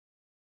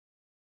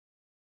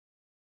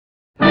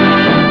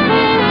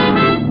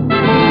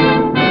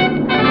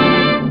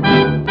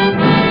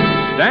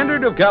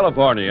Standard of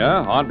California,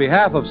 on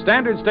behalf of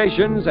Standard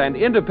stations and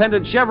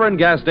independent Chevron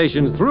gas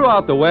stations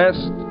throughout the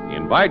West,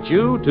 invite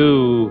you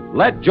to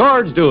Let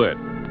George Do It.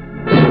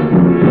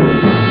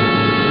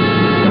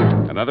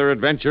 Another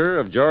adventure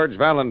of George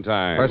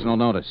Valentine. Personal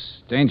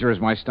notice. Danger is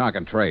my stock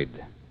and trade.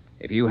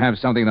 If you have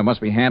something that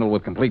must be handled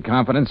with complete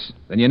confidence,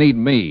 then you need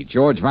me,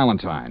 George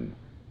Valentine.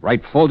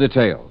 Write full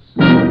details.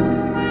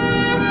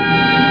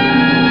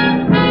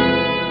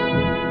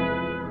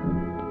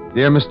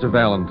 Dear Mr.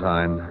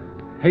 Valentine,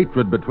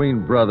 hatred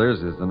between brothers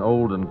is an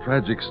old and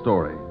tragic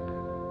story.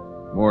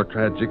 More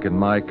tragic in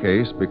my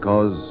case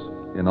because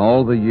in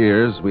all the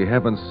years we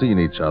haven't seen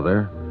each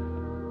other,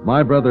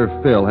 my brother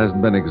Phil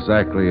hasn't been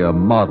exactly a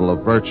model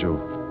of virtue.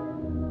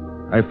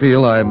 I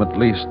feel I'm at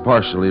least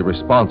partially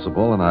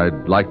responsible, and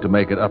I'd like to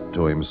make it up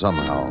to him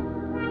somehow.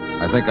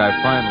 I think I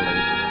finally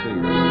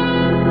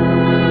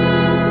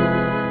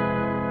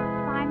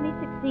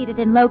succeeded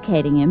in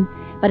locating him,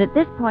 but at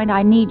this point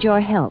I need your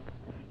help.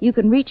 You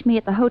can reach me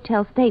at the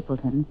Hotel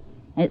Stapleton.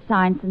 It's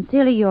signed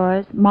Sincerely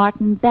Yours,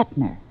 Martin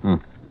Bettner.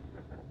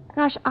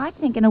 Gosh, I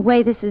think in a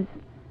way this is,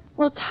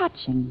 well,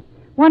 touching.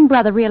 One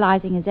brother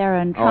realizing his error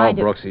and trying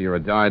to... Oh, Brooksy, you're a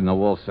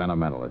dyed-in-the-wool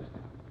sentimentalist.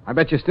 I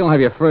bet you still have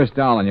your first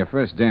doll and your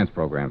first dance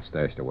program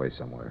stashed away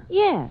somewhere.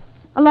 Yes,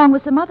 along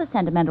with some other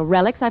sentimental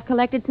relics I've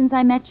collected since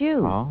I met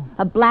you. Oh?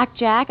 A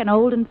blackjack, an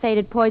old and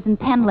faded poison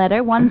pen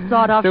letter, one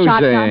sawed-off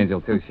shotgun... Touche,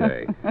 Angel, touche.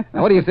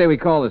 Now, what do you say we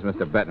call this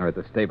Mr. Bettner at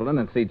the Stapleton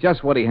and see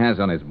just what he has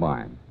on his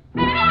mind?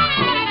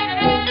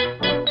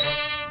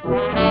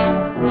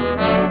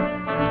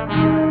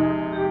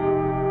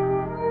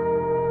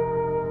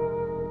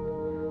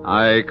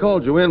 I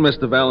called you in,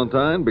 Mr.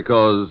 Valentine,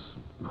 because,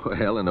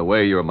 well, in a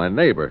way, you're my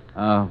neighbor.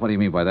 What do you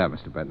mean by that,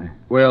 Mr. Bettner?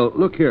 Well,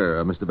 look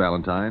here, Mr.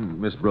 Valentine,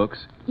 Miss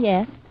Brooks.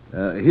 Yes?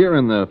 Here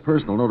in the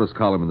personal notice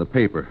column in the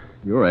paper,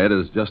 your ad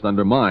is just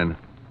under mine.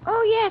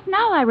 Oh, yes,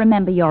 now I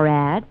remember your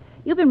ad.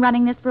 You've been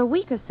running this for a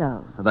week or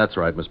so. That's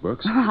right, Miss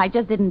Brooks. Oh, I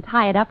just didn't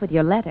tie it up with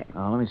your letter.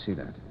 Oh, let me see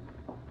that.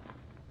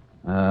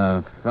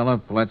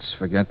 Philip, let's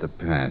forget the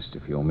past.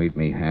 If you'll meet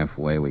me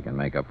halfway, we can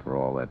make up for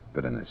all that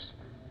bitterness.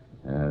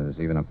 There's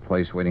even a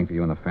place waiting for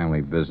you in the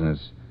family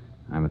business.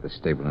 I'm at the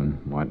Stapleton,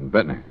 Martin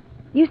Bettner.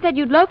 You said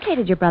you'd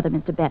located your brother,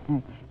 Mr.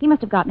 Bettner. He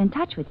must have gotten in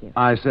touch with you.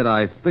 I said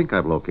I think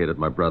I've located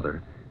my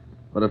brother.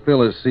 But if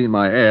Phil has seen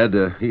my ad,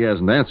 he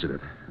hasn't answered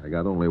it. I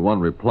got only one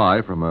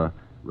reply from a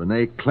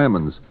Renee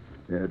Clemens.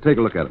 Take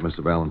a look at it,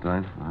 Mr.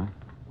 Valentine. Huh?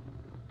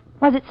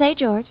 What does it say,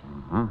 George?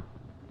 Uh-huh.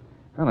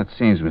 Well, it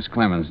seems Miss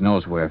Clemens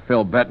knows where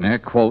Phil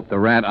Bettner, quote, the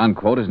rat,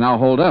 unquote, is now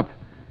holed up.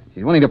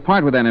 She's willing to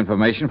part with that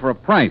information for a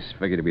price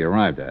figure to be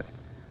arrived at.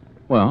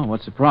 Well,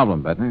 what's the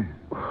problem, Bettner?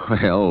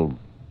 Well,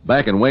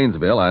 back in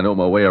Waynesville, I know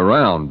my way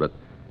around, but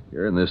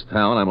here in this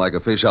town, I'm like a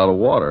fish out of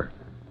water.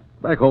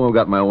 Back home, I've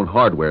got my own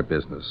hardware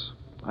business.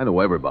 I know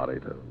everybody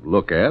to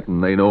look at,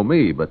 and they know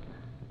me, but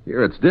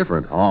here it's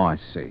different. Oh, I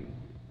see.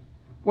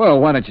 Well,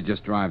 why don't you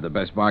just drive the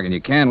best bargain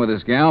you can with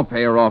this gal,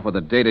 pay her off with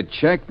a dated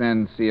check,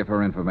 then see if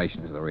her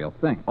information is the real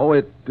thing. Oh,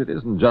 it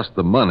isn't just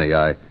the money.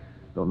 I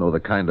don't know the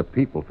kind of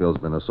people Phil's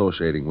been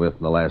associating with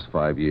in the last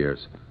 5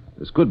 years.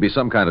 This could be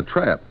some kind of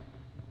trap.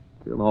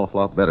 Feel an awful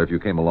lot better if you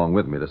came along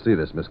with me to see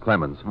this, Miss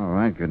Clemens. All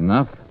right, good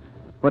enough.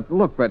 But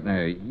look,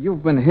 Bettner,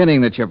 you've been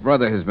hinting that your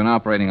brother has been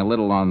operating a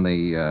little on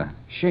the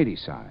shady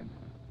side.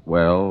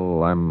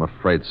 Well, I'm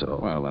afraid so.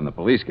 Well, then the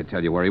police could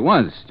tell you where he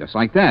was, just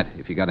like that,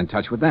 if you got in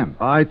touch with them.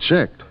 I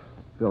checked.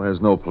 Phil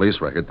has no police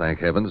record, thank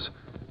heavens.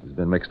 He's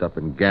been mixed up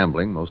in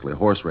gambling, mostly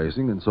horse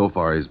racing, and so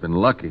far he's been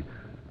lucky.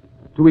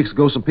 2 weeks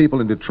ago, some people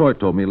in Detroit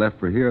told me he left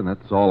for here, and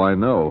that's all I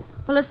know.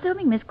 Well,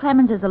 assuming Miss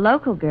Clemens is a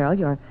local girl,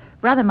 your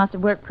brother must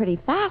have worked pretty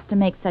fast to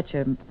make such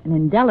an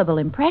indelible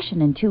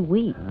impression in 2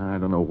 weeks. I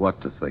don't know what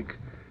to think.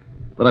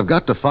 But I've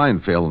got to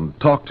find Phil and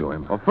talk to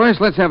him. Well,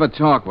 first, let's have a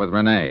talk with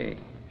Renee.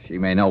 She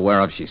may know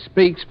whereof she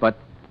speaks, but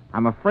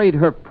I'm afraid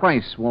her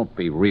price won't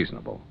be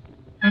reasonable.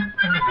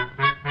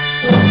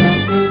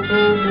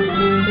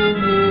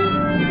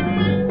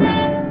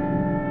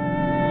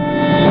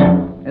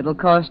 It'll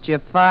cost you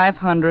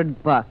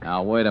 $500.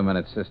 Now, wait a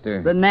minute,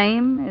 sister. The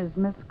name is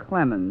Miss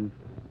Clemens.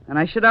 And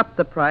I should up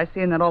the price,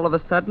 seeing that all of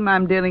a sudden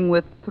I'm dealing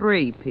with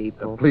 3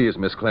 people. Please,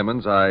 Miss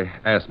Clemens, I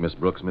asked Miss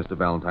Brooks, Mr.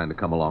 Valentine, to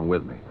come along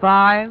with me.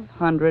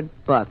 $500.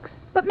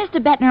 But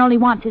Mr. Bettner only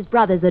wants his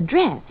brother's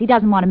address. He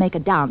doesn't want to make a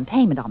down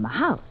payment on the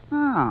house.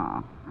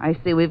 Oh, I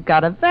see we've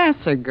got a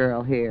Vassar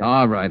girl here.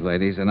 All right,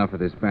 ladies, enough of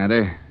this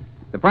banter.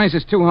 The price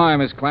is too high,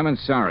 Miss Clemens.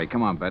 Sorry.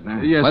 Come on,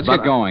 Bettner. Yes, Let's but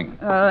get going.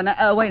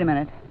 Now, wait a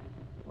minute.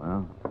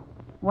 Well?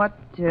 What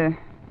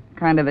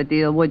kind of a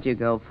deal would you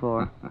go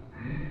for?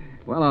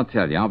 Well, I'll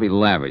tell you. I'll be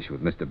lavish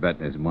with Mr.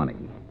 Bettner's money.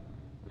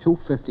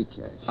 $250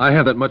 cash. I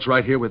have that much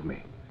right here with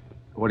me.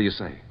 What do you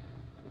say?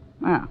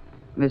 Well,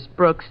 Miss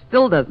Brooks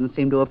still doesn't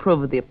seem to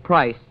approve of the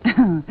price.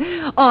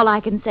 All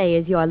I can say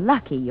is you're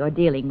lucky you're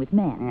dealing with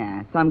men.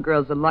 Yeah, some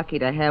girls are lucky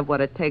to have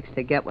what it takes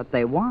to get what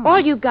they want. All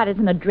you've got is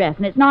an address,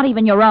 and it's not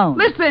even your own.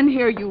 Listen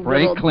here, you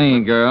Break little...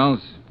 clean,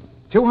 girls.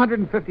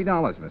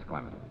 $250, Miss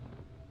Clemens.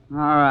 All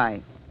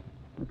right.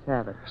 Let's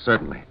have it.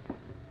 Certainly.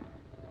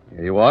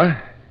 Here you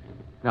are.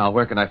 Now,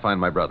 where can I find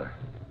my brother?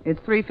 It's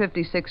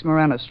 356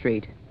 Moreno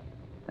Street.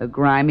 A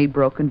grimy,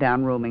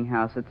 broken-down rooming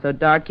house. It's so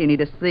dark you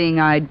need a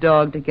seeing-eyed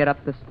dog to get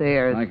up the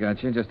stairs. I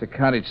got you. Just a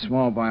cottage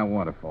small by a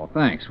waterfall.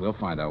 Thanks. We'll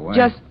find our way.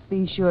 Just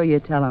be sure you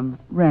tell him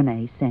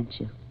Rene sent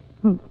you.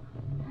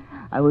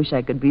 I wish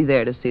I could be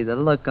there to see the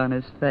look on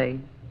his face.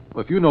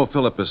 Well, if you know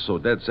Philip is so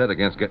dead set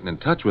against getting in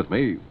touch with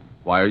me,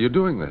 why are you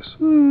doing this?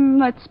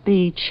 Let's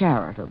be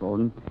charitable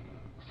and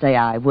say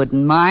I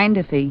wouldn't mind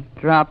if he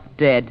dropped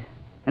dead.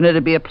 And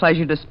it'd be a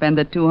pleasure to spend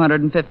the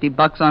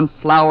 $250 on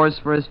flowers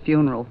for his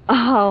funeral.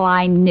 Oh,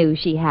 I knew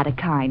she had a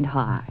kind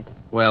heart.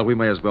 Well, we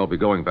may as well be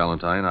going,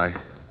 Valentine. I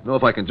know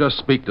if I can just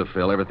speak to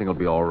Phil, everything will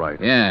be all right.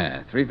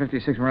 Yeah,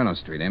 356 Moreno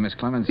Street, eh, Miss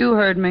Clemens? You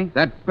heard me.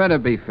 That better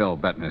be Phil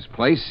Bettner's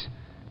place,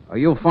 or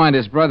you'll find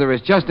his brother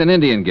is just an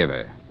Indian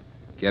giver.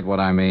 Get what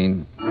I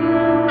mean?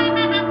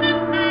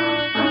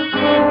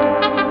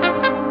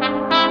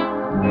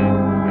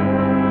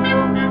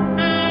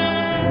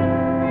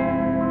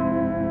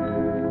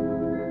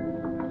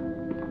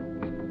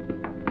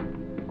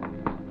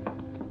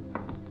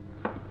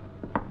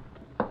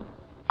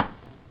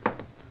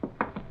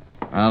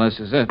 Well, this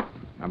is it.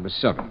 Number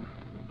 7.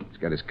 He's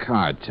got his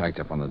card tacked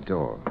up on the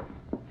door.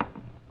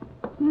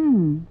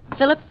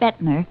 Philip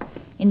Bettner,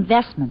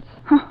 investments.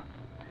 Huh.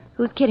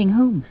 Who's kidding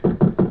whom?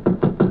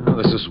 Oh,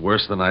 this is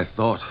worse than I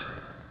thought.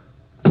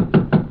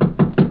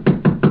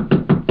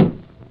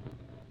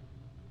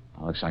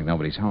 Well, looks like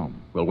nobody's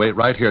home. We'll wait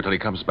right here till he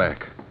comes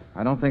back.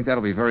 I don't think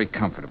that'll be very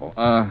comfortable.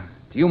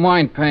 Do you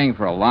mind paying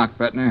for a lock,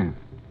 Bettner?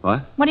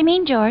 What? What do you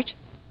mean, George?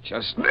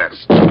 Just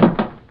this.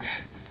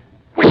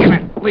 Wait a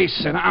minute. Please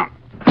sit down.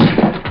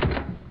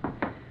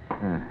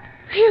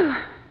 Phew.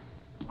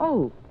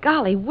 Oh,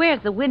 golly,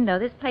 where's the window?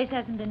 This place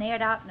hasn't been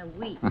aired out in a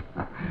week.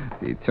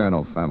 The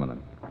eternal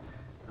feminine.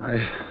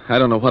 I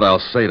don't know what I'll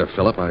say to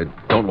Philip. I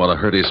don't want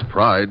to hurt his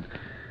pride.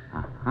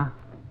 Uh-huh.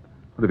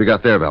 What have you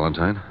got there,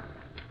 Valentine?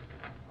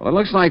 Well, it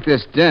looks like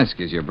this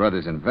desk is your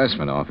brother's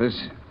investment office.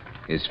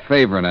 His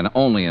favorite and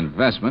only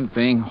investment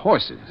being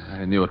horses.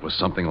 I knew it was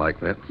something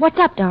like that. What's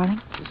up, darling?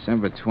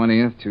 December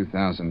 20th,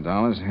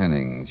 $2,000,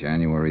 Henning.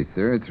 January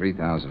 3rd,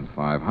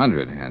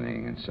 $3,500,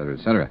 Henning, et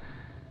cetera,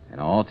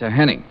 and all to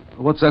Henning.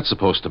 What's that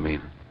supposed to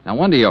mean? No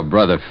wonder your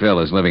brother Phil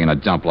is living in a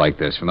dump like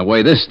this. From the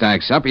way this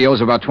stacks up, he owes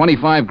about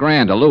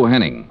 $25,000 to Lou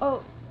Henning.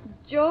 Oh,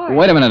 George.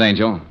 Wait a minute,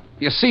 Angel.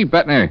 You see,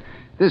 Bettner,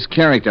 this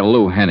character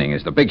Lou Henning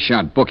is the big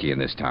shot bookie in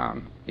this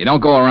town. You don't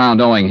go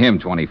around owing him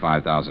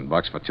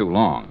 $25,000 for too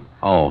long.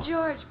 Oh.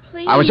 George,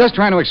 please. I was just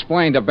trying to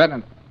explain to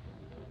Bettner.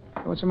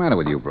 What's the matter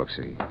with you,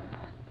 Brooksy?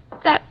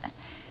 That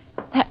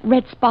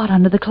red spot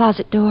under the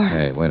closet door.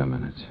 Hey, wait a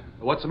minute.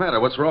 What's the matter?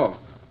 What's wrong?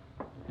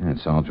 Yeah,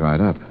 it's all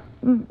dried up.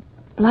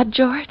 Blood,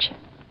 George?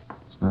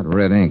 It's not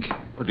red ink.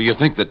 Well, do you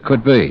think that...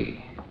 Could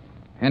be.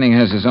 Henning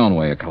has his own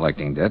way of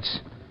collecting debts.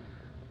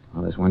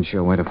 Well, there's one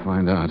sure way to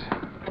find out.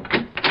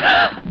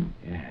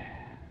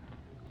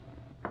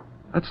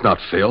 That's not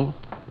Phil.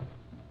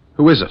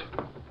 Who is it?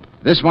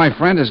 This, my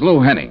friend, is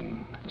Lou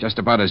Henning. Just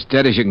about as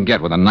dead as you can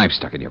get with a knife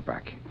stuck in your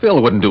back.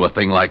 Phil wouldn't do a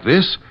thing like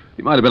this.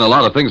 He might have been a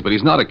lot of things, but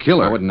he's not a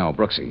killer. I wouldn't know,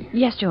 Brooksy.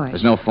 Yes, George.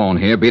 There's no phone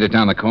here. Beat it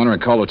down the corner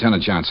and call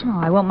Lieutenant Johnson. Oh,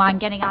 I won't mind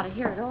getting out of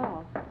here at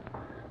all.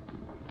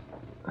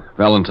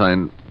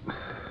 Valentine,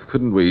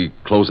 couldn't we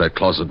close that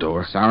closet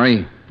door?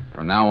 Sorry.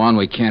 From now on,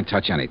 we can't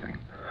touch anything.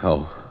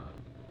 Oh.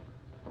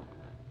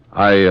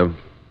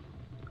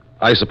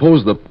 I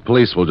suppose the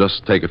police will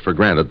just take it for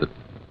granted that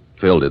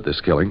Phil did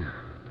this killing.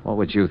 What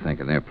would you think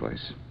in their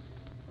place?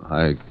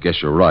 I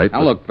guess you're right.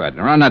 Now, look,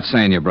 Bettner, I'm not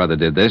saying your brother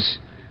did this.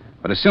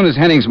 But as soon as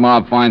Henning's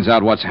mob finds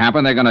out what's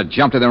happened, they're going to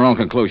jump to their own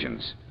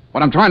conclusions.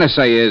 What I'm trying to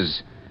say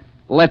is,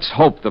 let's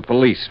hope the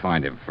police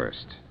find him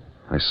first.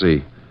 I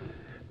see.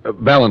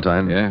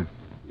 Valentine. Yeah?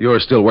 You're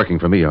still working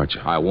for me, aren't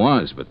you? I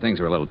was, but things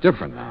are a little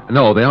different now.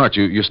 No, they aren't.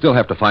 You still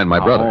have to find my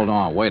Now, brother. hold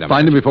on, wait a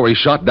Find him minute. before he's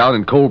shot down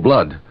in cold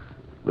blood.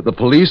 With the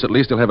police, at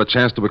least he'll have a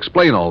chance to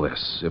explain all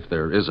this, if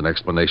there is an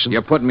explanation.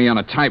 You're putting me on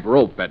a tight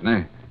rope,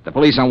 Bettner. The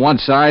police on one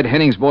side,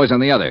 Henning's boys on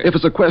the other. If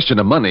it's a question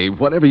of money,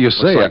 whatever you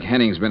say... Looks like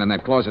Henning's been in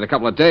that closet a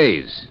couple of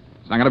days.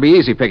 It's not going to be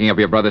easy picking up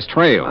your brother's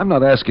trail. I'm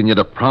not asking you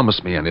to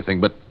promise me anything,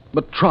 but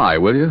try,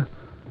 will you?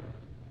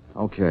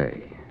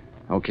 Okay.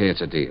 Okay, it's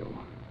a deal.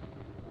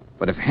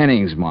 But if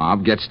Henning's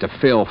mob gets to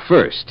Phil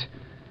first,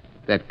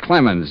 that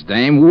Clemens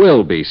dame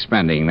will be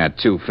spending that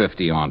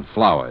 $250 on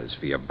flowers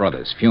for your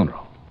brother's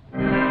funeral.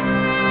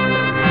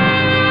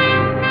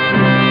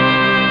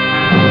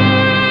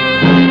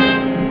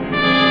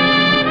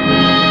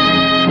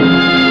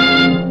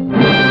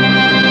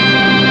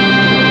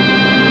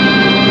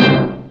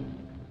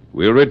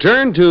 We'll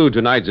return to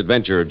tonight's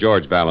adventure of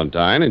George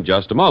Valentine in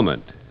just a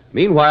moment.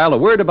 Meanwhile, a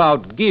word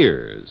about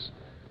gears.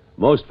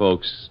 Most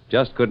folks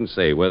just couldn't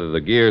say whether the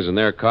gears in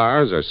their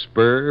cars are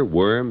spur,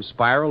 worm,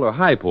 spiral, or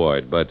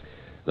hypoid, but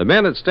the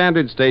men at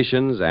standard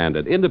stations and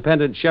at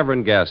independent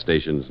Chevron gas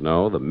stations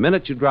know the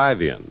minute you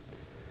drive in.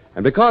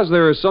 And because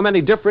there are so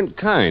many different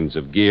kinds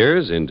of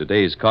gears in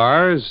today's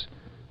cars,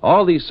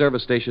 all these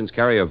service stations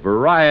carry a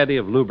variety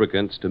of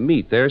lubricants to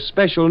meet their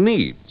special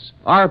needs.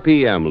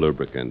 RPM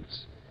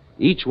lubricants.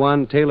 each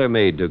one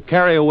tailor-made to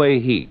carry away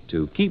heat,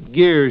 to keep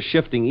gears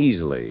shifting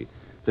easily,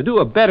 to do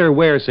a better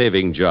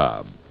wear-saving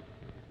job.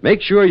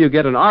 Make sure you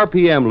get an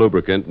RPM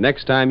lubricant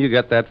next time you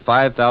get that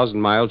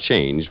 5,000-mile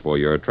change for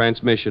your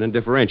transmission and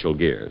differential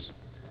gears.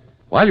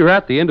 While you're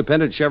at the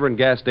independent Chevron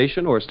gas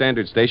station or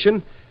standard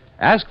station,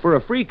 ask for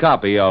a free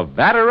copy of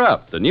Batter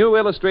Up, the new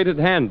illustrated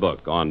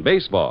handbook on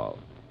baseball.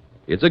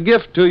 It's a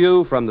gift to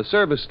you from the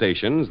service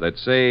stations that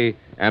say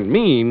and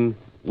mean,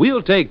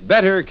 we'll take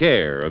better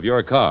care of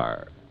your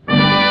car.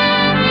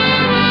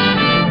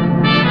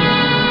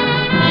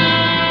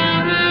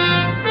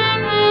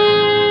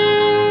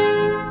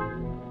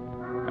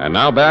 And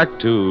now back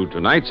to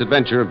tonight's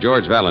adventure of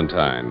George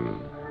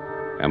Valentine.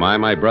 Am I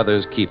my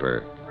brother's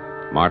keeper?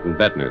 Martin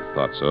Bettner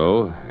thought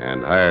so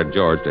and hired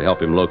George to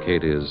help him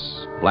locate his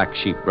black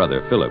sheep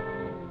brother, Philip.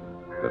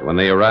 But when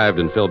they arrived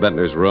in Phil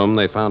Bettner's room,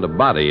 they found a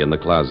body in the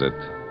closet.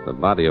 The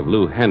body of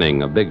Lou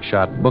Henning, a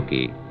big-shot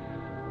bookie.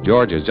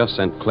 George has just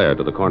sent Claire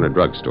to the corner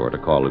drugstore to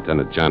call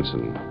Lieutenant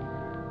Johnson.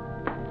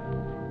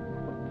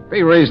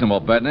 Be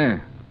reasonable,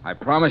 Bettner. I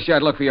promised you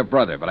I'd look for your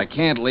brother, but I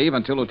can't leave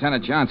until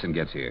Lieutenant Johnson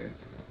gets here.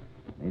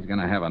 He's going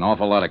to have an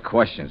awful lot of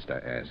questions to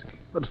ask.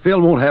 But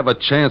Phil won't have a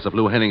chance if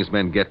Lou Henning's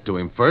men get to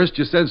him first.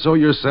 You said so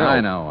yourself.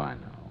 I know. All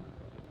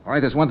right,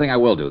 there's one thing I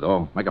will do,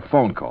 though. Make a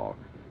phone call.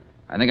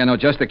 I think I know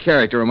just the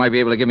character who might be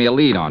able to give me a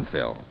lead on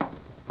Phil.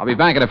 I'll be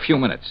back in a few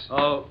minutes.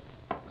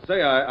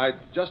 Say, I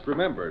just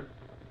remembered.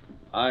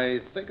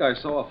 I think I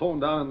saw a phone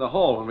down in the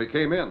hall when we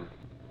came in.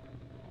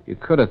 You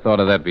could have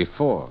thought of that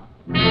before.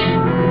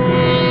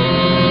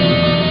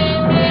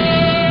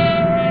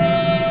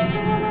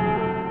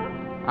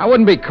 I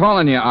wouldn't be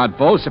calling you,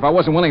 Outpost, if I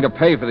wasn't willing to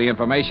pay for the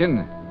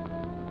information.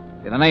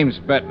 The name's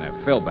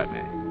Bettner, Phil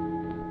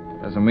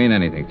Bettner. Doesn't mean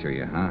anything to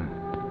you, huh?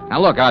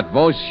 Now, look,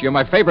 Outpost, you're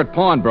my favorite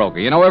pawnbroker.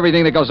 You know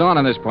everything that goes on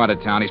in this part of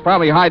town. He's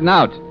probably hiding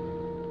out.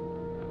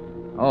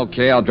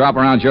 Okay, I'll drop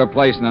around your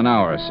place in an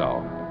hour or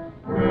so.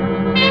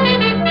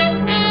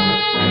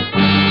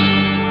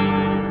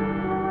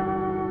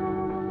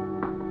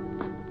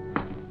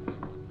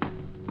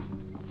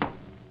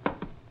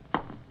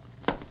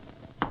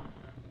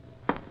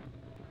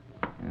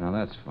 Now,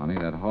 that's funny.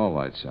 That hall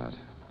light's out.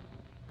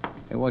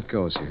 Hey, what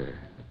goes here?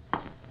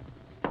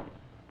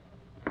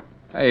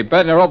 Hey,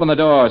 Bettner, open the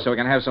door so we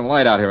can have some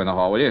light out here in the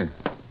hall, will you?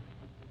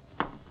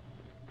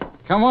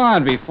 Come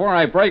on, before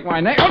I break my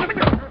neck.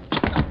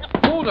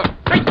 Hold up.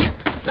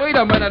 Wait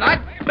a minute.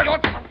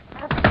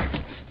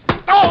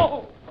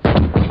 Oh!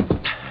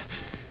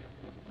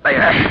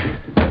 There.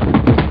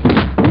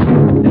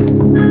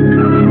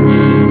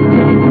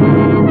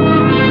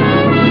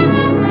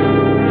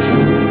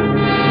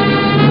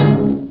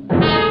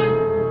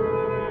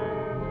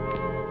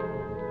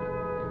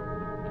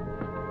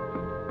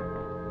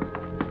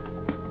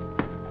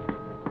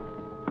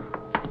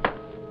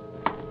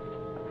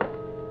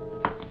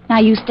 Now,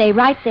 you stay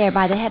right there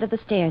by the head of the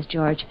stairs,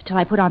 George, till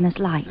I put on this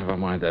light. Never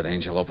mind that,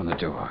 Angel. Open the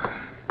door.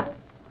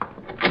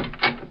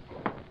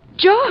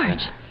 George!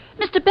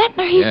 Mr.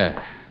 Bettner, he's...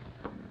 Yeah.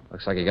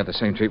 Looks like he got the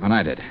same treatment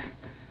I did.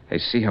 Hey,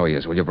 see how he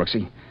is, will you,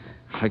 Brooksy?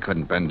 I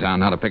couldn't bend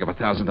down now to pick up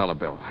 $1,000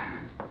 bill.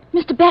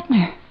 Mr.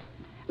 Bettner.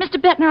 Mr.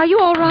 Bettner, are you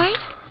all right?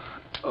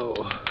 Oh.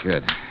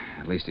 Good.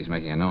 At least he's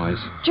making a noise.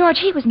 George,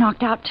 he was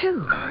knocked out,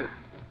 too.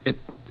 It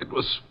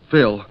was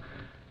Phil.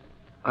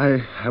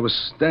 I was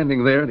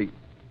standing there, and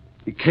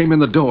he came in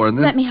the door, and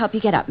then... Let me help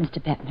you get up,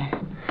 Mr. Bettner.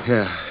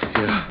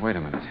 Yeah. Wait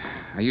a minute.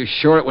 Are you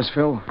sure it was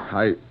Phil?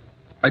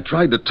 I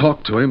tried to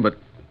talk to him, but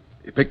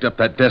he picked up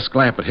that desk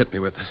lamp and hit me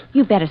with it.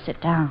 You better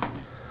sit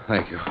down.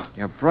 Thank you.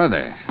 Your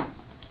brother.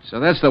 So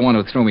that's the one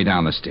who threw me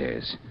down the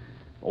stairs.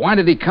 Why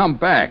did he come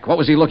back? What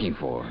was he looking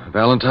for?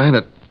 Valentine,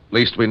 at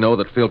least we know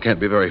that Phil can't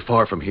be very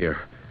far from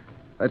here.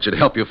 That should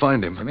help you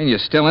find him. I mean, you're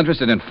still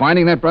interested in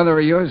finding that brother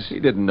of yours? He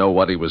didn't know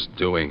what he was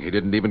doing. He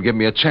didn't even give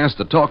me a chance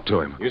to talk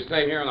to him. You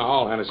stay here in the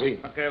hall, Hennessy.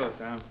 Okay,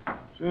 Lieutenant.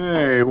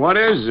 Say, what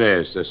is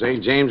this? The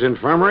St. James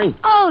Infirmary?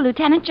 Oh,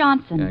 Lieutenant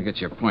Johnson. Yeah, I get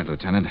your point,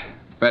 Lieutenant.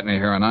 Bettner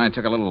here and I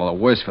took a little of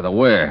the worse for the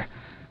wear,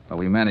 but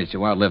we managed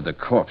to outlive the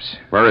corpse.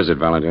 Where is it,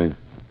 Valentine?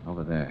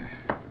 Over there.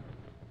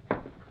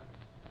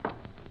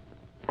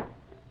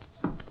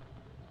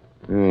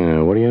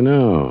 Yeah, what do you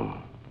know?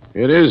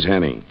 It is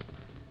Henning.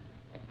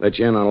 Let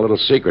you in on a little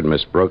secret,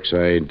 Miss Brooks.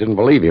 I didn't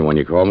believe you when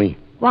you called me.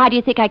 Why do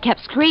you think I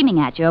kept screaming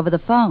at you over the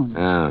phone?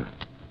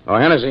 Oh,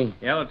 Hennessy,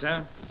 Yeah,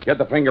 Lieutenant? get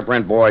the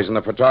fingerprint boys and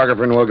the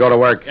photographer and we'll go to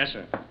work. Yes,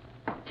 sir.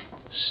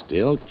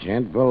 Still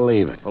can't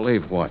believe it.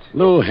 Believe what?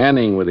 Lou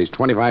Henning with his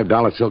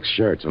 $25 silk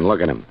shirts, and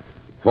look at him.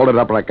 Folded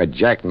up like a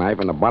jackknife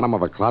in the bottom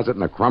of a closet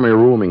in a crummy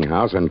rooming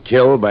house and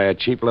killed by a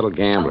cheap little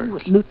gambler. Oh,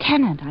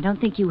 Lieutenant, I don't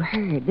think you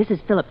heard. This is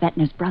Philip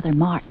Bettner's brother,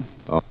 Martin.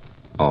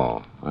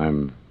 Oh,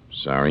 I'm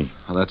sorry.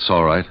 Well, that's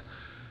all right.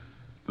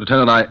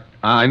 Lieutenant,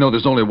 I know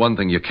there's only one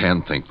thing you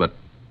can think, but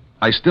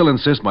I still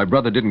insist my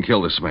brother didn't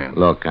kill this man.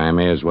 Look, I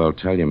may as well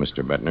tell you,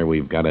 Mr. Bettner,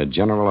 we've got a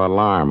general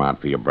alarm out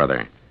for your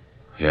brother.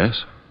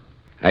 Yes?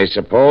 I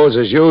suppose,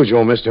 as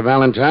usual, Mr.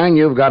 Valentine,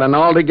 you've got an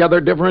altogether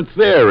different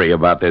theory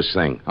about this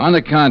thing. On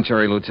the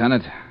contrary,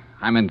 Lieutenant,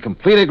 I'm in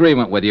complete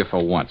agreement with you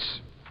for once.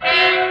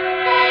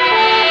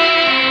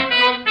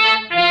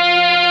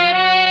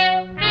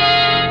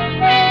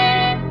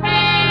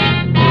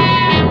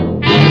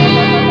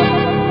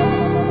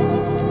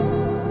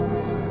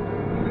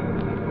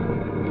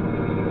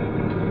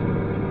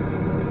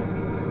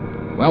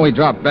 Well, we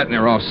dropped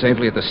Bettner off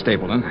safely at the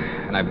Stapleton,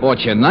 and I bought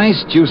you a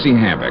nice, juicy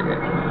hamburger.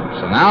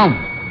 So now,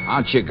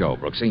 out you go,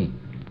 Brooksy.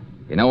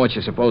 You know what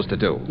you're supposed to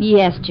do.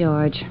 Yes,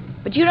 George.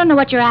 But you don't know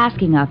what you're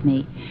asking of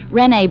me.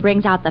 Renee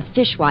brings out the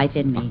fishwife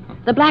in me.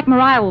 The Black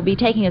Maria will be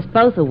taking us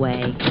both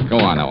away. Go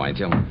on now,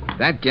 Angel.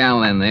 That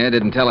gal in there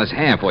didn't tell us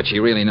half what she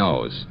really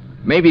knows.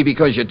 Maybe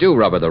because you do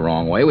rub her the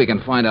wrong way, we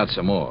can find out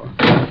some more.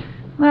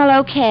 Well,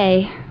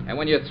 okay. And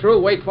when you're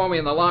through, wait for me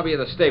in the lobby of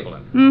the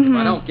Stapleton. Mm-hmm. If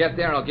I don't get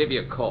there, I'll give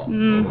you a call.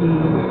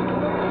 Mm-hmm.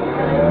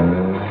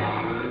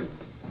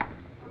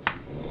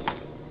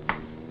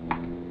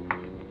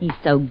 He's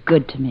so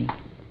good to me.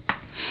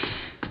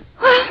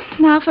 Well,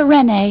 now for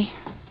Renee.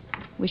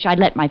 Wish I'd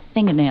let my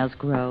fingernails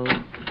grow.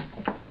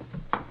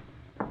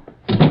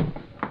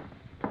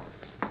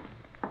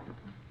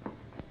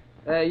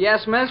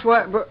 Yes, miss?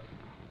 What?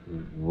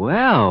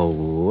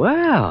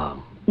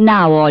 Well.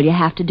 Now all you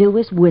have to do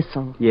is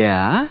whistle.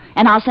 Yeah?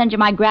 And I'll send you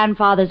my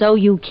grandfather's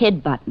OU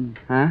Kid button.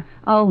 Huh?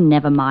 Oh,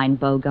 never mind,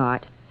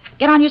 Bogart.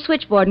 Get on your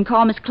switchboard and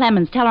call Miss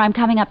Clemens. Tell her I'm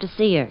coming up to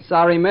see her.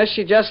 Sorry, miss,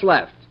 she just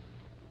left.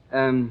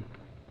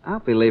 I'll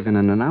be leaving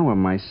in an hour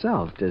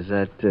myself. Does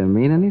that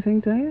mean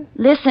anything to you?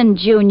 Listen,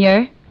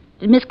 Junior.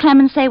 Did Miss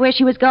Clemens say where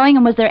she was going,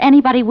 and was there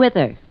anybody with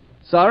her?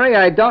 Sorry,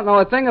 I don't know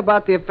a thing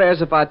about the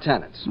affairs of our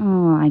tenants.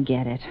 Oh, I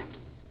get it.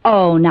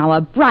 Oh, now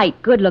a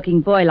bright, good-looking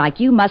boy like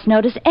you must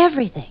notice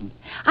everything.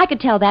 I could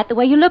tell that the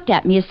way you looked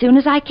at me as soon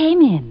as I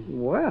came in.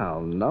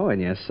 Well, knowing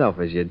yourself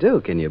as you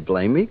do, can you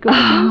blame me, gorgeous?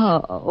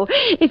 Oh,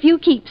 if you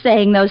keep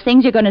saying those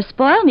things, you're going to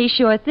spoil me,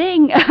 sure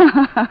thing.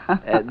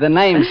 The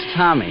name's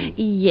Tommy.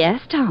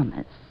 Yes,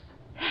 Thomas.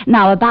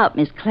 Now, about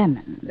Miss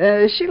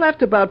Clemens. She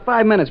left about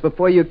 5 minutes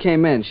before you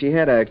came in. She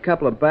had a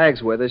couple of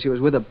bags with her. She was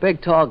with a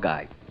big, tall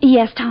guy.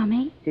 Yes,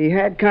 Tommy? He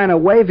had kind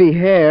of wavy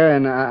hair,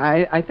 and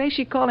I think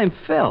she called him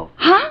Phil.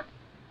 Huh?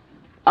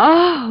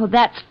 Oh,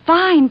 that's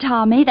fine,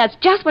 Tommy. That's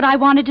just what I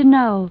wanted to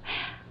know.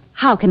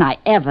 How can I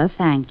ever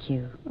thank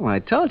you? Well, I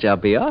told you I'll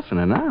be off in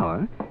an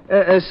hour.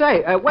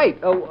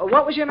 Wait.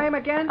 What was your name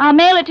again? I'll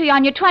mail it to you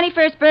on your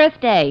 21st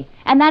birthday.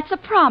 And that's a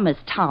promise,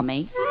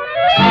 Tommy.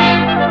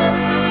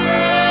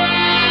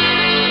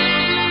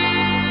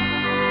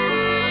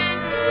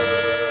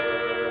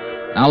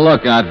 Now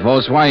look,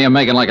 Outpost, why are you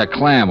making like a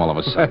clam all of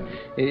a sudden?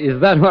 Is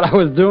that what I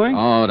was doing?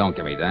 Oh, don't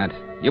give me that.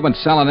 You've been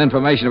selling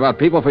information about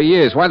people for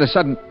years. Why the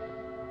sudden...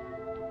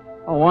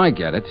 Oh, I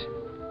get it.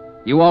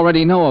 You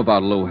already know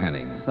about Lou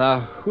Henning.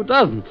 Who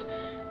doesn't?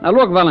 Now,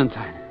 look,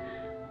 Valentine.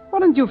 Why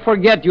don't you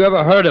forget you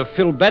ever heard of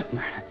Phil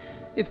Bettner?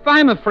 If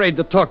I'm afraid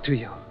to talk to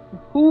you,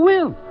 who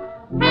will?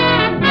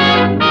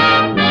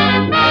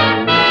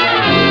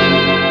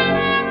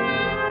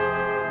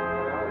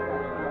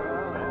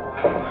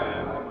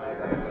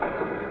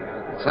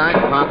 Side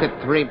pocket,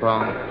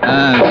 3-ball.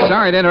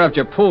 Sorry to interrupt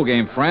your pool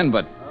game, friend,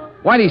 but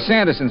Whitey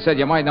Sanderson said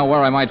you might know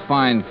where I might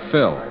find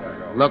Phil.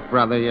 Look,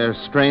 brother, you're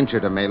a stranger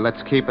to me.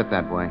 Let's keep it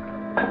that way.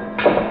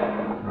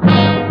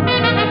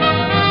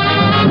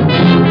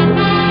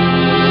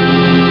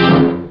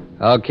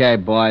 Okay,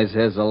 boys,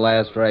 here's the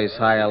last race,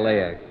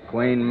 Hialeah.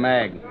 Queen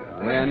Meg.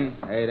 Win,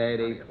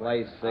 880,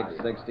 place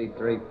 660,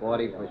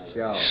 340 for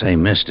show. Say,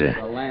 mister,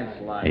 The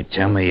landslide. they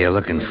tell me you're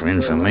looking for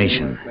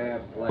information.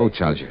 Who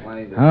tells you?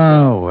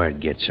 Oh,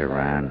 word gets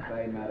around.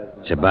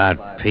 It's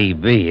about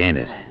PB, ain't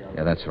it?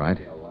 Yeah, that's right.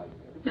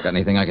 Got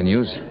anything I can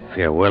use? If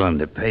you're willing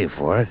to pay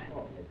for it.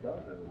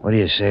 What do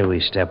you say we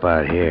step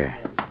out here?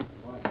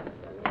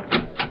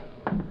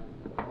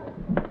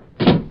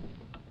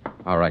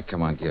 All right,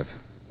 come on, give.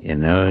 You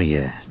know,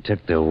 you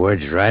took the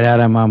words right out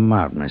of my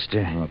mouth, mister.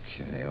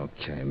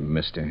 Okay,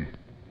 mister.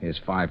 Here's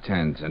 5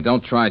 tens. And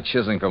don't try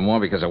chiseling for more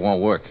because it won't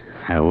work.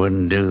 I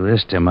wouldn't do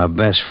this to my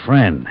best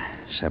friend,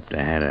 except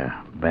I had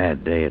a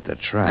bad day at the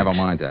track. Never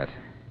mind that.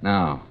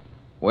 Now,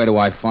 where do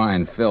I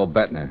find Phil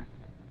Bettner?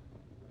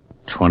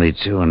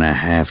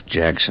 22.5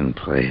 Jackson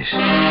Place.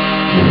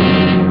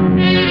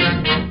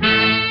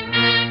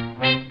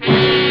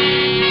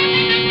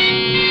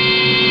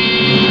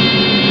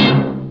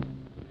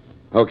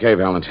 Okay,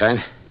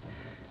 Valentine.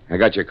 I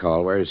got your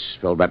call. Where's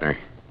Phil Bettner?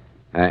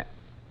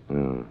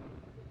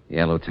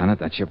 Yeah, Lieutenant,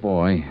 that's your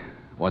boy.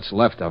 What's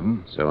left of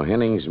him? So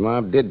Henning's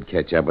mob did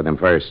catch up with him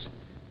first.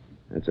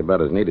 That's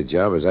about as neat a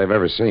job as I've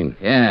ever seen.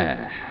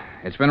 Yeah.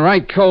 It's been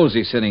right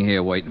cozy sitting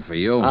here waiting for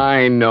you.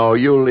 I know.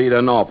 You lead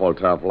an awful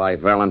tough life,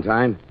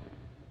 Valentine.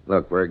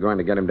 Look, we're going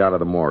to get him down to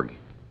the morgue.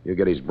 You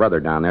get his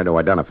brother down there to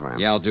identify him.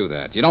 Yeah, I'll do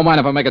that. You don't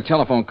mind if I make a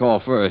telephone call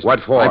first? What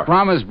for? I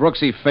promised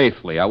Brooksy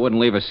faithfully I wouldn't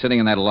leave her sitting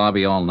in that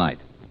lobby all night.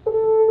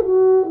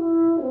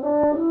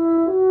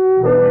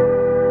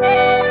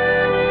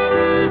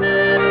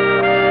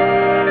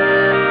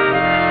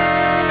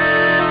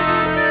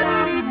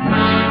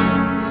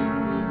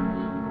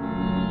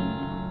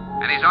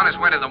 And he's on his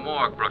way to the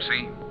morgue,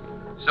 Brooksy.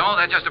 So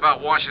that just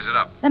about washes it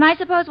up. Then I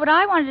suppose what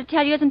I wanted to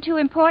tell you isn't too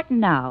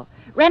important now.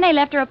 Renee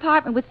left her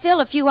apartment with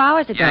Phil a few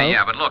hours ago.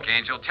 Yeah, but look,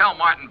 Angel, tell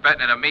Martin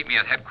Bettner to meet me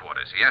at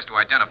headquarters. He has to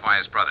identify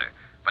his brother.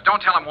 But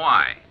don't tell him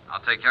why. I'll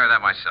take care of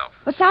that myself.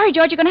 Well, sorry,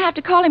 George, you're going to have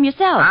to call him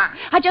yourself. Huh?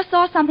 I just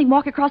saw something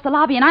walk across the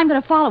lobby, and I'm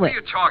going to follow What it. are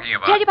you talking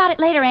about? Tell you about it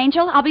later,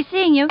 Angel. I'll be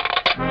seeing you.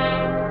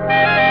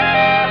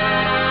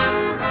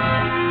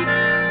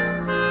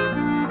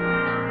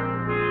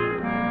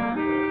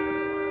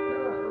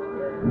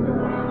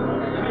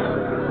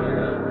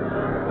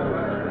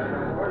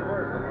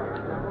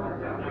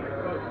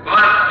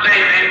 Bus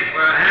leaving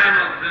for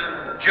Hamilton,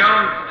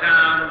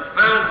 Jonestown,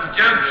 Felton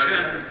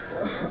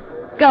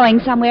Junction. Going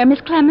somewhere,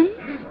 Miss Clemens?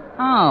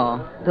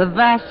 Oh, the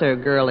Vassar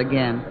girl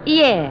again.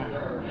 Yeah.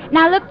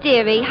 Now, look,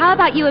 dearie, how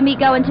about you and me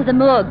going to the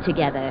morgue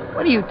together?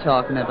 What are you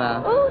talking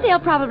about? Oh, they'll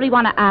probably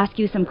want to ask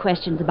you some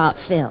questions about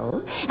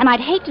Phil. And I'd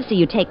hate to see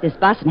you take this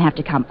bus and have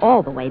to come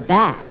all the way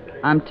back.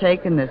 I'm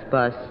taking this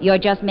bus. You're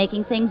just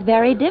making things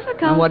very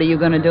difficult. And what are you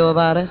going to do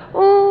about it?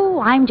 Oh,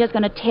 I'm just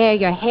going to tear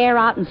your hair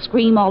out and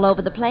scream all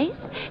over the place.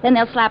 Then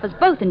they'll slap us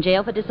both in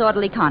jail for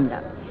disorderly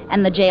conduct.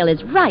 And the jail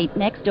is right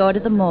next door to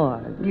the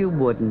morgue. You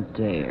wouldn't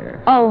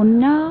dare. Oh,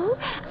 no?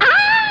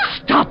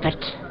 Ah! Stop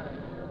it.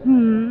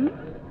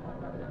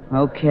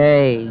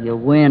 Okay, you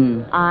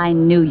win. I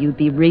knew you'd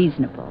be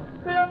reasonable.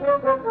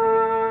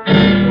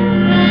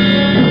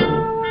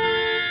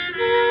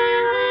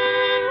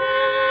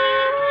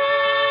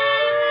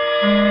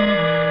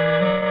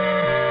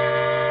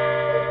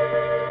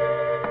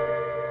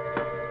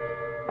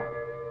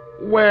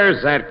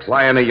 Where's that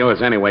client of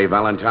yours anyway,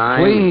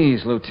 Valentine?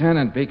 Please,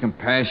 Lieutenant, be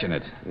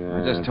compassionate.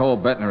 Yeah. I just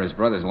told Bettner his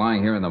brother's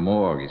lying here in the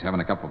morgue. He's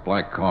having a cup of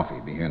black coffee.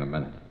 Be here in a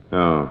minute.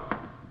 Oh.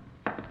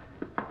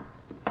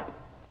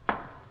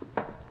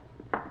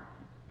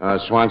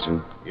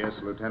 Swanson, Yes,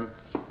 Lieutenant?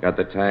 got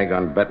the tag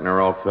on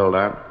Bettner all filled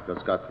out?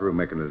 Just got through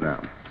making it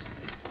out.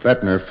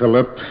 Bettner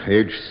Philip,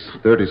 age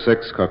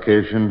 36,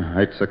 Caucasian,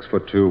 height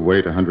 6'2",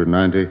 weight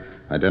 190.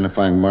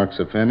 Identifying marks,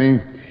 if any.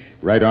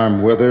 Right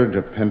arm withered,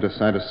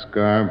 appendicitis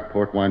scar,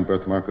 port wine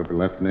birthmark over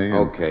left knee.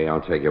 Okay,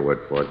 I'll take your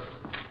word for it.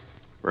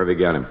 Where have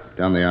you got him?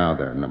 Down the aisle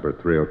there, number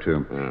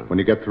 302. Yeah. When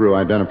you get through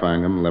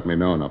identifying him, let me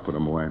know and I'll put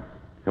him away.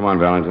 Come on,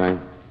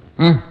 Valentine.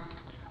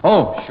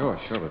 Oh, sure,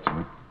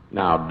 Lieutenant.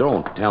 Now,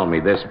 don't tell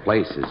me this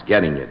place is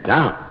getting you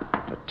down.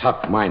 A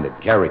tough-minded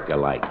character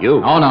like you.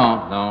 Oh, no,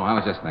 I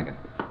was just thinking.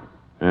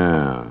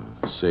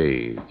 Let's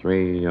see,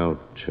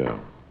 302.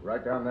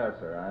 Right down there,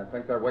 sir. I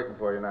think they're waiting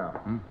for you now.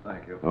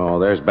 Thank you. Oh,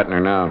 there's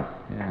Bettner now.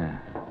 Yeah.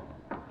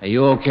 Are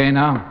you okay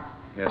now?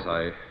 Yes,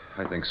 I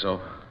think so.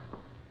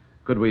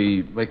 Could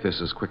we make this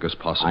as quick as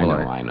possible?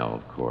 I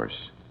know, of course.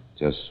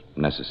 Just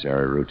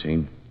necessary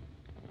routine.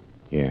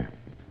 Here.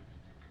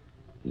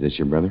 Is this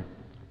your brother?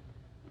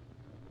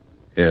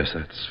 Yes,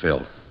 that's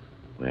Phil.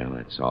 Well,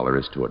 that's all there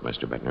is to it,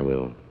 Mr. Bettner.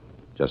 We'll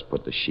just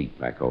put the sheet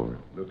back over.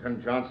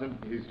 Lieutenant Johnson,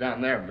 he's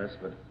down there, miss,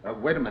 but...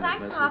 wait a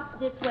minute, miss.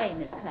 This way,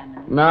 Miss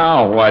Clemens.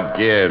 Now, what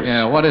gives?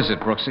 Yeah, what is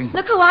it, Brooksy?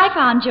 Look who I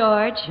found,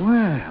 George.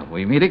 Well,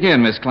 we meet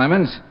again, Miss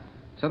Clemens.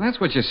 So that's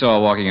what you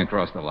saw walking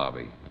across the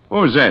lobby.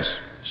 Who's this?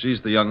 She's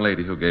the young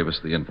lady who gave us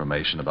the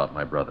information about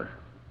my brother.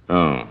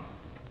 Oh.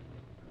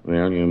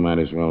 Well, you might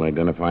as well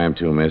identify him,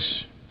 too, miss.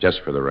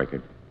 Just for the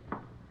record.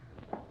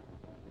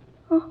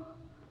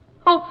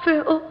 Oh,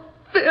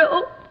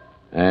 Phil.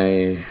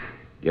 I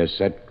guess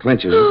that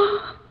clinches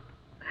it.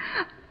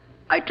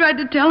 I tried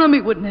to tell him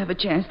he wouldn't have a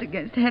chance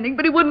against Henning,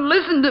 but he wouldn't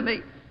listen to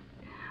me.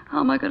 How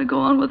am I going to go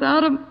on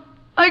without him?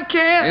 I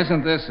can't.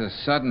 Isn't this a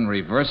sudden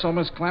reversal,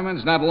 Miss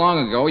Clemens? Not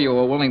long ago, you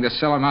were willing to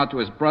sell him out to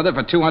his brother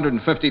for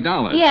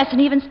 $250. Yes, and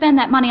even spend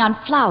that money on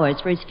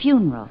flowers for his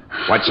funeral.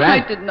 What's I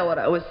that? didn't know what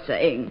I was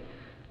saying.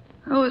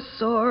 I was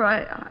sore.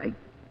 I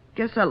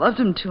guess I loved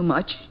him too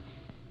much.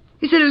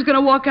 He said he was going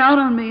to walk out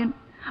on me, and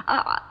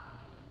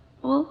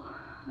well,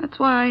 that's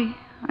why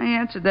I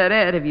answered that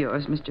ad of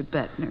yours, Mr.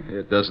 Bettner.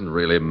 It doesn't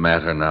really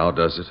matter now,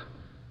 does it?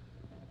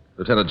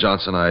 Lieutenant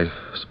Johnson, I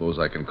suppose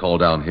I can call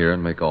down here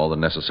and make all the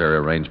necessary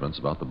arrangements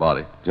about the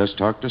body. Just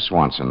talk to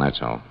Swanson, that's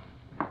all.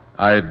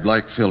 I'd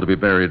like Phil to be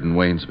buried in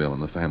Waynesville in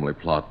the family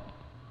plot.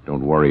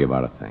 Don't worry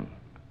about a thing.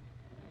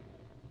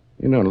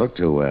 You don't look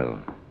too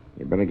well.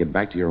 You better get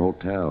back to your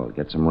hotel.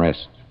 Get some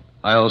rest.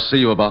 I'll see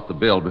you about the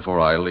bill before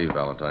I leave,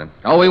 Valentine.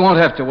 Oh, we won't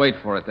have to wait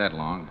for it that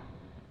long.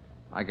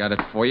 I got it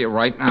for you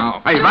right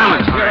now. Hey,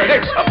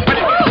 Valentine!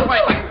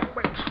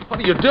 What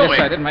are you doing? Yes,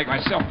 I didn't make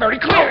myself very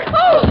clear.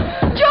 Oh,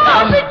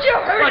 George, did you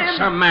hurt What's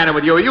the matter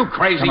with you? Are you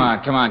crazy?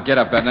 Come on, get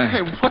up, Bettner.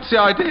 Hey, what's the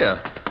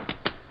idea?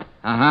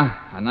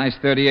 Uh-huh. A nice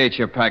 38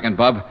 you're packing,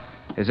 bub.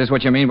 Is this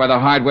what you mean by the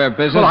hardware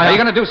business? Well, Are you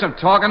going to do some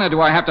talking, or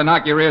do I have to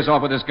knock your ears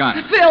off with this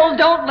gun? Phil,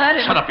 don't let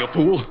him. Shut up, you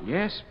fool.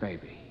 Yes,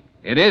 baby.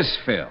 It is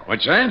Phil.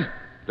 What's that?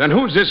 Then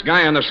who's this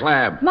guy on the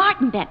slab?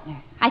 Martin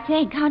Bettner, I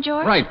think, huh,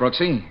 George? Right,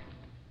 Brooksy.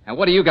 And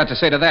what do you got to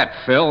say to that,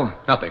 Phil?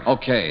 Nothing.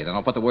 Okay, then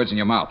I'll put the words in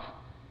your mouth.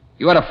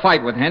 You had a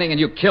fight with Henning, and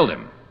you killed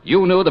him.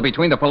 You knew that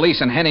between the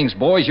police and Henning's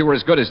boys, you were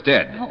as good as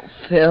dead. Oh,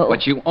 Phil.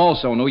 But you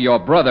also knew your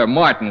brother,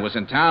 Martin, was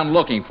in town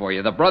looking for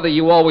you, the brother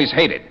you always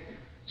hated.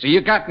 So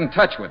you got in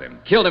touch with him,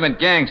 killed him in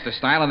gangster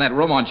style in that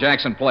room on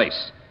Jackson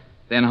Place,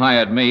 then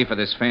hired me for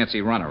this fancy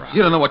runaround.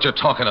 You don't know what you're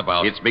talking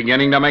about. It's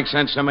beginning to make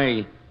sense to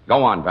me.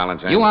 Go on,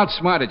 Valentine. You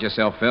outsmarted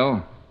yourself,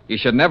 Phil. You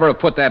should never have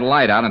put that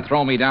light out and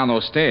thrown me down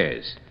those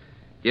stairs.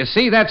 You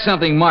see, that's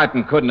something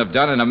Martin couldn't have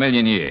done in a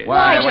million years.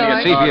 Why, Well, you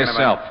George? see for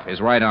yourself,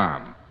 his right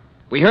arm.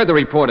 We heard the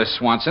report of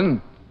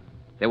Swanson.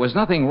 There was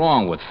nothing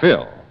wrong with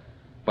Phil.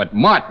 But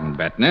Martin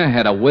Bettner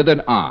had a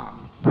withered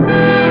arm.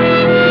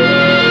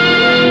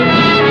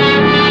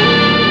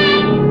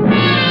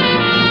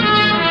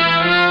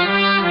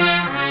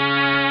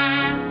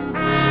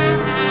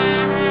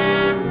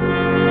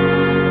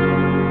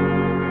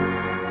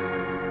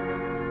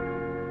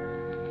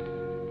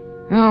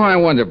 Oh, I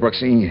wonder,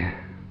 Brooksy,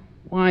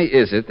 why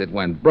is it that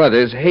when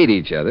brothers hate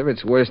each other,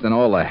 it's worse than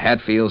all the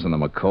Hatfields and the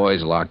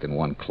McCoys locked in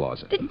one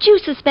closet? Didn't you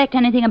suspect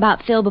anything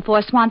about Phil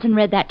before Swanson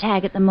read that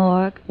tag at the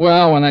morgue?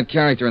 Well, when that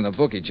character in the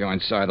book he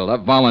joined sidled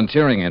up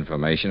volunteering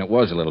information, it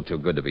was a little too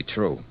good to be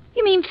true.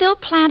 You mean Phil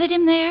planted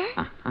him there?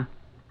 Uh-huh.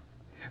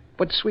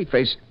 But,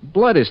 Sweetface,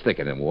 blood is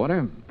thicker than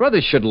water.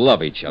 Brothers should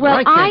love each other. Well,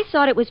 I can't-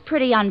 thought it was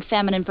pretty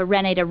unfeminine for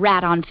Renee to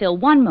rat on Phil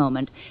one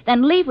moment,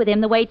 then leave with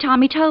him the way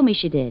Tommy told me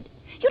she did.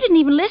 You didn't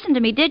even listen to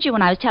me, did you,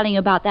 when I was telling you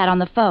about that on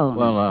the phone?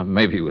 Well,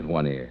 maybe with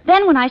one ear.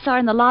 Then when I saw her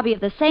in the lobby of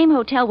the same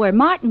hotel where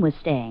Martin was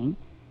staying,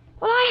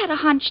 well, I had a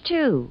hunch,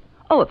 too.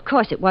 Oh, of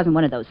course, it wasn't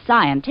one of those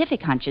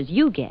scientific hunches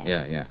you get.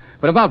 Yeah.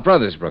 But about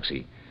brothers,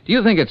 Brooksy, do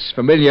you think it's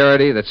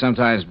familiarity that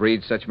sometimes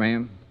breeds such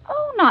mayhem?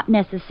 Oh, not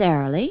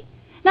necessarily.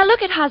 Now,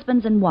 look at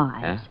husbands and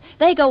wives. Huh?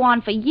 They go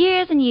on for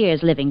years and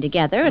years living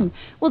together, and,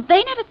 well,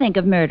 they never think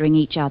of murdering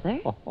each other.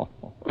 Oh,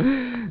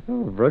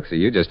 Brooksy,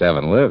 you just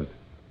haven't lived.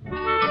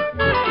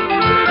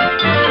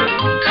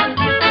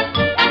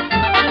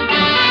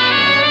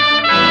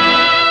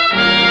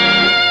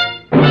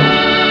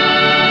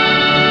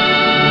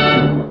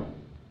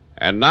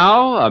 And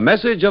now, a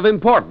message of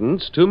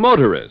importance to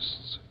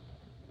motorists.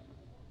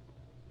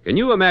 Can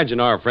you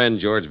imagine our friend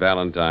George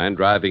Valentine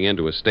driving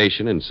into a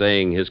station and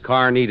saying his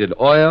car needed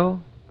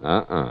oil?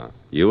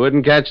 You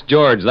wouldn't catch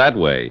George that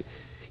way.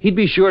 He'd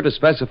be sure to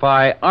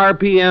specify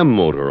RPM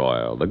motor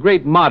oil, the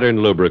great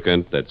modern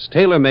lubricant that's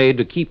tailor-made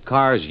to keep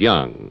cars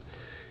young.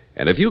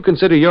 And if you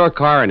consider your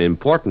car an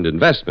important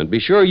investment, be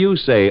sure you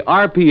say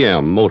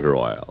RPM motor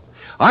oil.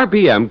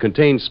 RPM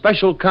contains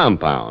special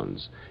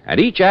compounds, and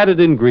each added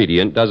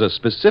ingredient does a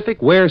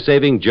specific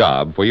wear-saving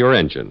job for your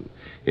engine.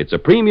 It's a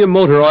premium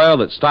motor oil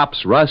that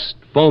stops rust,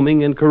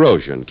 foaming, and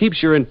corrosion,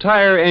 keeps your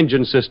entire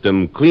engine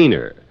system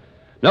cleaner.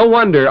 No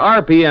wonder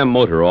RPM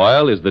motor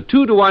oil is the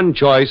 2-to-1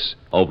 choice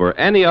over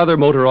any other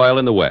motor oil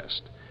in the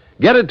West.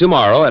 Get it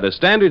tomorrow at a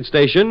standard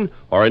station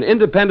or an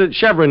independent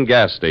Chevron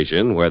gas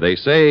station where they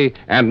say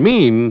and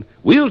mean,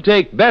 we'll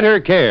take better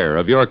care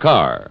of your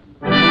car.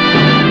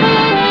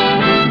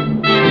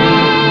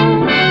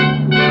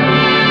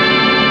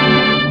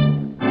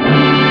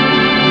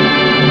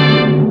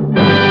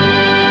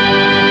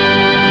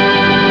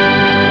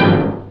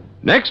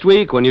 Next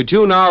week, when you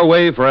tune our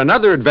way for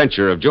another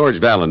adventure of George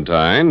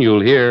Valentine,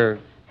 you'll hear...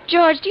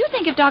 George, do you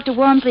think if Dr.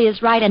 Wormsley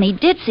is right and he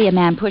did see a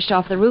man pushed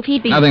off the roof,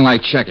 he'd be... Nothing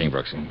like checking,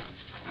 Brooksy.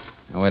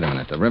 Now, wait a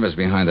minute. The river's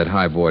behind that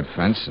high board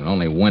fence and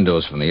only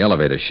windows from the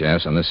elevator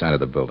shafts on this side of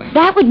the building.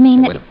 That would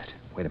mean that...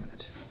 Wait a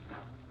minute.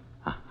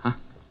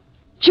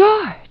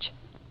 George,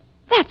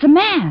 that's a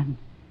man.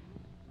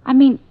 I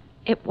mean,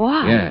 it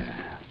was.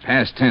 Yeah.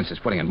 Past tense is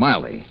putting it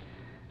mildly.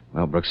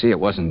 Well, Brooksy, it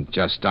wasn't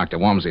just Dr.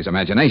 Wormsley's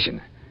imagination.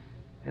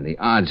 And the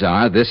odds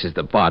are this is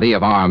the body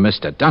of our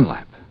Mr.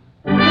 Dunlap.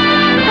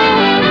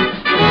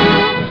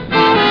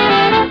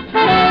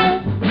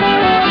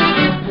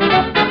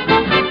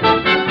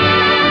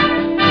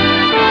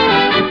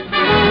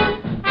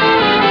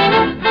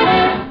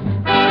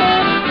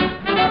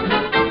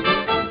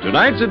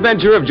 Tonight's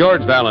adventure of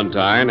George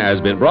Valentine has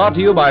been brought to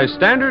you by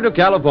Standard of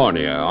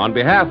California on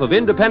behalf of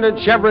independent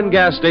Chevron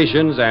gas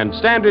stations and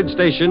Standard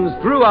stations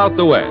throughout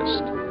the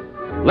West.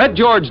 Let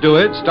George Do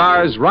It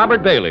stars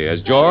Robert Bailey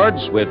as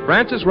George with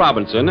Frances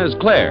Robinson as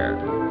Claire.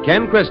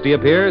 Ken Christie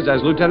appears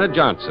as Lieutenant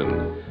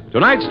Johnson.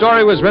 Tonight's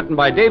story was written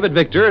by David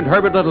Victor and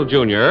Herbert Little,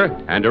 Jr.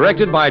 and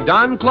directed by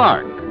Don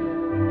Clark.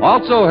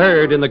 Also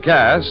heard in the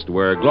cast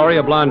were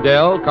Gloria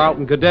Blondell,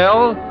 Carlton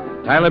Cadell,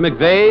 Tyler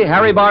McVeigh,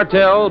 Harry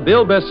Bartell,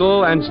 Bill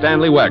Bissell, and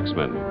Stanley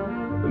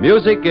Waxman. The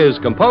music is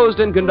composed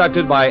and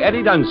conducted by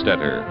Eddie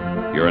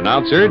Dunstetter. Your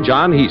announcer,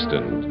 John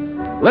Heaston.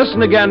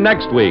 Listen again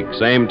next week,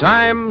 same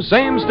time,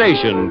 same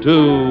station,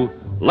 to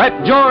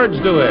Let George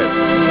Do It.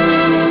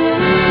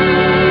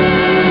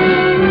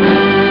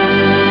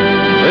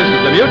 This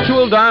is the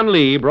Mutual Don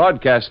Lee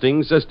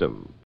Broadcasting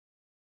System.